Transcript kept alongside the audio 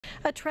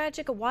A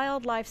tragic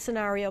wildlife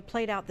scenario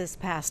played out this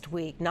past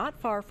week, not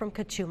far from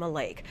Cachuma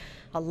Lake.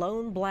 A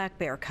lone black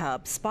bear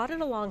cub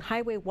spotted along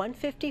Highway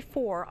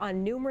 154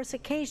 on numerous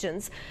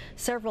occasions.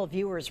 Several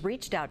viewers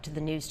reached out to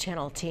the News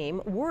Channel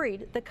team,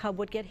 worried the cub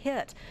would get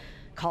hit.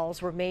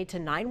 Calls were made to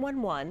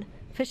 911,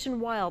 Fish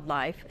and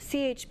Wildlife,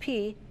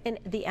 CHP, and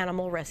the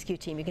Animal Rescue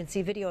Team. You can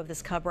see video of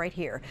this cub right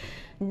here.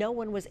 No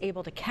one was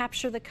able to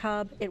capture the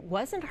cub. It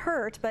wasn't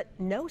hurt, but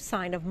no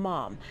sign of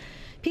mom.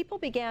 People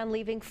began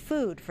leaving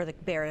food for the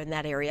bear in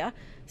that area.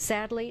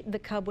 Sadly, the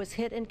cub was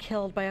hit and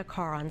killed by a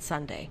car on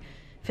Sunday.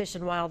 Fish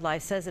and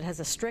Wildlife says it has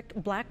a strict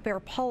black bear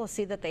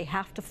policy that they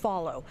have to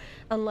follow.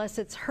 Unless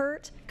it's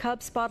hurt,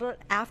 cubs spotted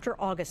after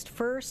August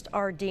 1st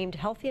are deemed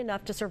healthy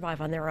enough to survive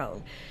on their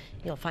own.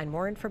 You'll find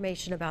more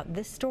information about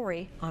this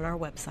story on our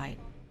website.